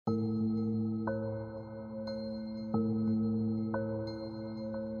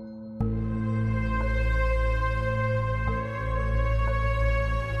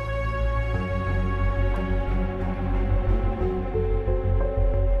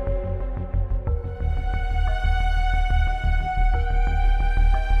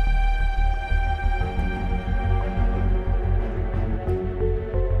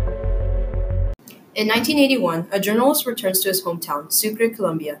In 1981, a journalist returns to his hometown, Sucre,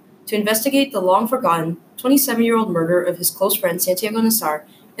 Colombia, to investigate the long-forgotten 27-year-old murder of his close friend Santiago Nasar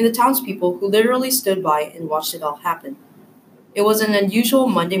and the townspeople who literally stood by and watched it all happen. It was an unusual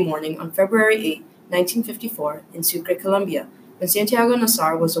Monday morning on February 8, 1954, in Sucre, Colombia, when Santiago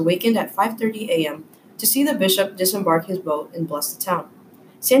Nasar was awakened at 5:30 a.m. to see the bishop disembark his boat and bless the town.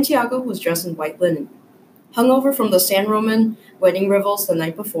 Santiago was dressed in white linen. Hungover from the San Roman wedding revels the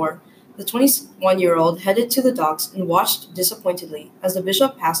night before, the 21-year-old headed to the docks and watched disappointedly as the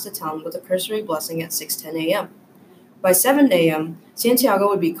bishop passed the town with a cursory blessing at 6:10 a.m. By 7 a.m., Santiago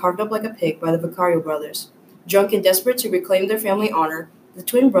would be carved up like a pig by the Vicario brothers. Drunk and desperate to reclaim their family honor, the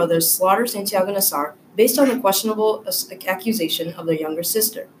twin brothers slaughter Santiago Nasar based on the questionable accusation of their younger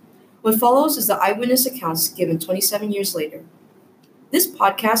sister. What follows is the eyewitness accounts given 27 years later. This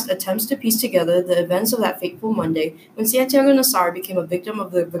podcast attempts to piece together the events of that fateful Monday when Santiago Nasar became a victim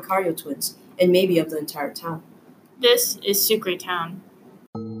of the Vicario twins, and maybe of the entire town. This is Sucre Town.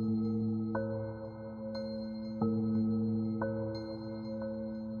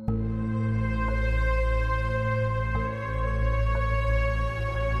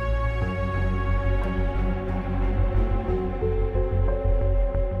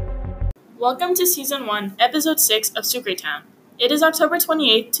 Welcome to Season 1, Episode 6 of Sucre Town. It is October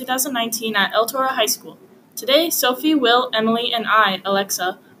 28, 2019 at El Toro High School. Today, Sophie, Will, Emily, and I,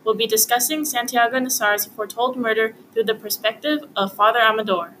 Alexa, will be discussing Santiago Nasar's foretold murder through the perspective of Father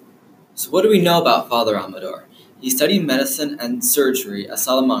Amador. So what do we know about Father Amador? He studied medicine and surgery at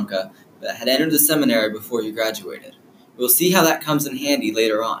Salamanca, but had entered the seminary before he graduated. We'll see how that comes in handy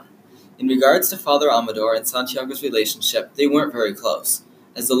later on. In regards to Father Amador and Santiago's relationship, they weren't very close.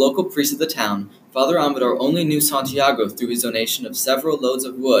 As the local priest of the town, Father Amador only knew Santiago through his donation of several loads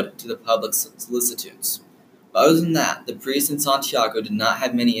of wood to the public solicitudes. But other than that, the priest and Santiago did not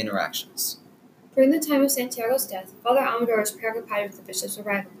have many interactions. During the time of Santiago's death, Father Amador was preoccupied with the bishop's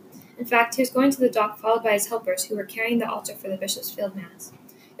arrival. In fact, he was going to the dock followed by his helpers who were carrying the altar for the bishop's field mass.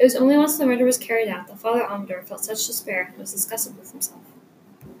 It was only once the murder was carried out that Father Amador felt such despair and was disgusted with himself.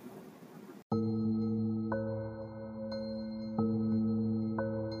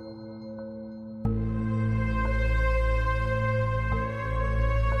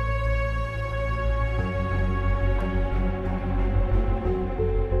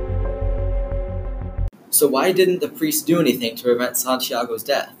 So why didn't the priest do anything to prevent Santiago's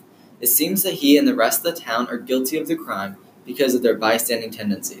death? It seems that he and the rest of the town are guilty of the crime because of their bystanding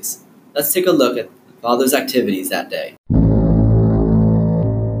tendencies. Let's take a look at the father's activities that day.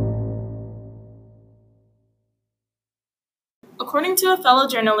 According to a fellow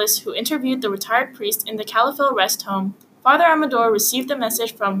journalist who interviewed the retired priest in the Calafell rest home, Father Amador received a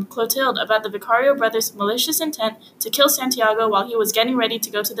message from Clotilde about the Vicario brothers' malicious intent to kill Santiago while he was getting ready to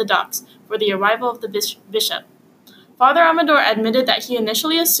go to the docks for the arrival of the bishop. Father Amador admitted that he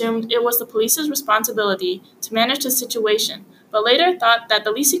initially assumed it was the police's responsibility to manage the situation, but later thought that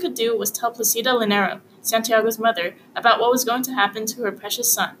the least he could do was tell Placida Linero, Santiago's mother, about what was going to happen to her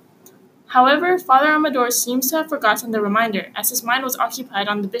precious son. However, Father Amador seems to have forgotten the reminder, as his mind was occupied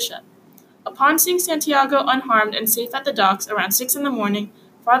on the bishop. Upon seeing Santiago unharmed and safe at the docks around 6 a.m,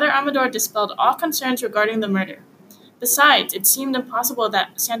 Father Amador dispelled all concerns regarding the murder. Besides, it seemed impossible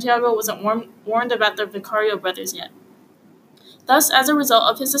that Santiago wasn't warned about the Vicario brothers yet. Thus, as a result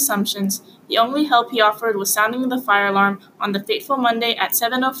of his assumptions, the only help he offered was sounding the fire alarm on the fateful Monday at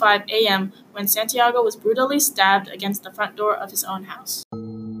 7:05 a.m. when Santiago was brutally stabbed against the front door of his own house.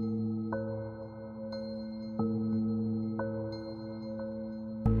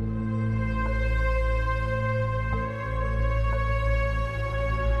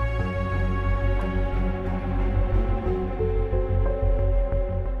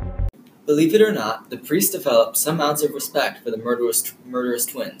 Believe it or not, the priest developed some ounce of respect for the murderous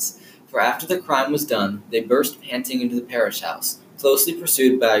twins, for after the crime was done, they burst panting into the parish house, closely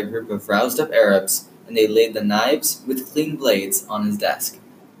pursued by a group of roused-up Arabs, and they laid the knives, with clean blades, on his desk.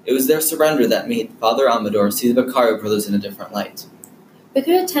 It was their surrender that made Father Amador see the Vicario brothers in a different light. We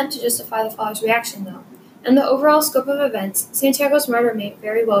could attempt to justify the father's reaction, though. In the overall scope of events, Santiago's murder may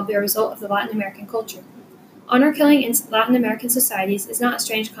very well be a result of the Latin American culture. Honor killing in Latin American societies is not a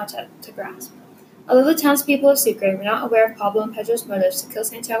strange concept to grasp. Although the townspeople of Sucre were not aware of Pablo and Pedro's motives to kill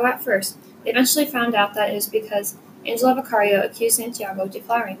Santiago at first, they eventually found out that it was because Angela Vicario accused Santiago of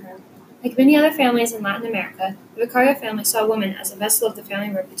deflowering her. Like many other families in Latin America, the Vicario family saw a woman as a vessel of the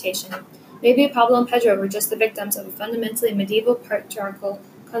family reputation. Maybe Pablo and Pedro were just the victims of a fundamentally medieval, patriarchal,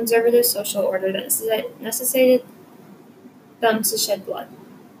 conservative social order that necessitated them to shed blood.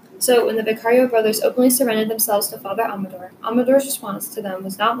 So, when the Vicario brothers openly surrendered themselves to Father Amador, Amador's response to them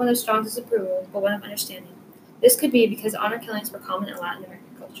was not one of strong disapproval, but one of understanding. This could be because honor killings were common in Latin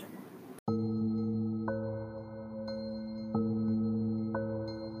American culture.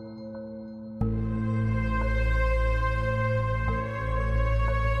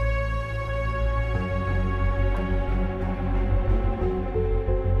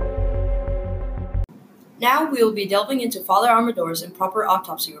 Now we will be delving into Father Amador's improper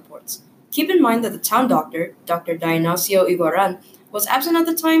autopsy reports. Keep in mind that the town doctor, Dr. Dionisio Iguaran, was absent at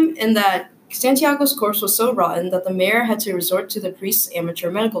the time and that Santiago's corpse was so rotten that the mayor had to resort to the priest's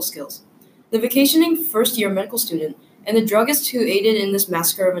amateur medical skills. The vacationing first-year medical student and the druggist who aided in this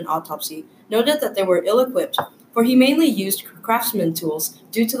massacre of an autopsy noted that they were ill-equipped, for he mainly used craftsman tools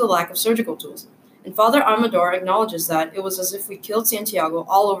due to the lack of surgical tools. And Father Amador acknowledges that it was as if we killed Santiago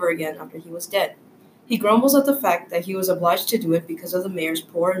all over again after he was dead. He grumbles at the fact that he was obliged to do it because of the mayor's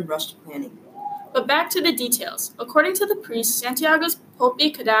poor and rushed planning. But back to the details. According to the priest, Santiago's pulpy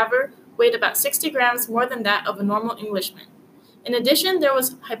cadaver weighed about 60 grams more than that of a normal Englishman. In addition, there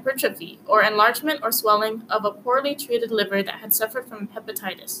was hypertrophy, or enlargement or swelling, of a poorly treated liver that had suffered from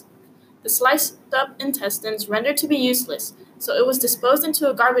hepatitis. The sliced-up intestines rendered to be useless, so it was disposed into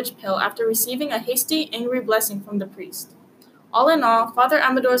a garbage pail after receiving a hasty, angry blessing from the priest. All in all, Father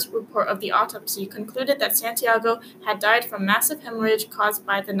Amador's report of the autopsy concluded that Santiago had died from massive hemorrhage caused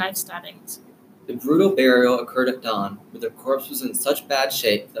by the knife stabbings. The brutal burial occurred at dawn, where the corpse was in such bad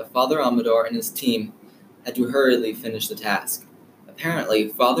shape that Father Amador and his team had to hurriedly finish the task. Apparently,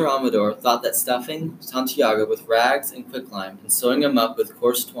 Father Amador thought that stuffing Santiago with rags and quicklime and sewing him up with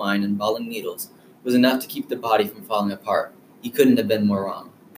coarse twine and balling needles was enough to keep the body from falling apart. He couldn't have been more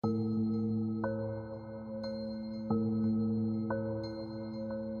wrong.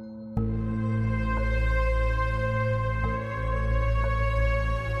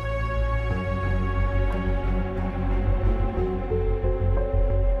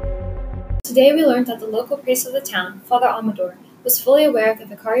 Today we learned that the local priest of the town, Father Amador, was fully aware of the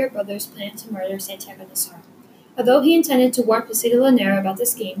Vicario brothers' plan to murder Santiago Nasar. Although he intended to warn Placido Lanero about the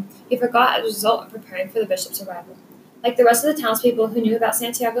scheme, he forgot as a result of preparing for the bishop's arrival. Like the rest of the townspeople who knew about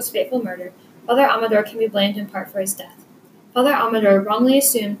Santiago's fateful murder, Father Amador can be blamed in part for his death. Father Amador wrongly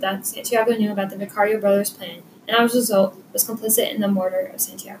assumed that Santiago knew about the Vicario brothers' plan, and as a result was complicit in the murder of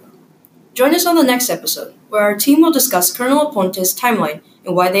Santiago. Join us on the next episode, where our team will discuss Colonel Aponte's timeline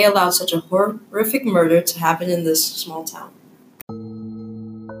and why they allowed such a horrific murder to happen in this small town.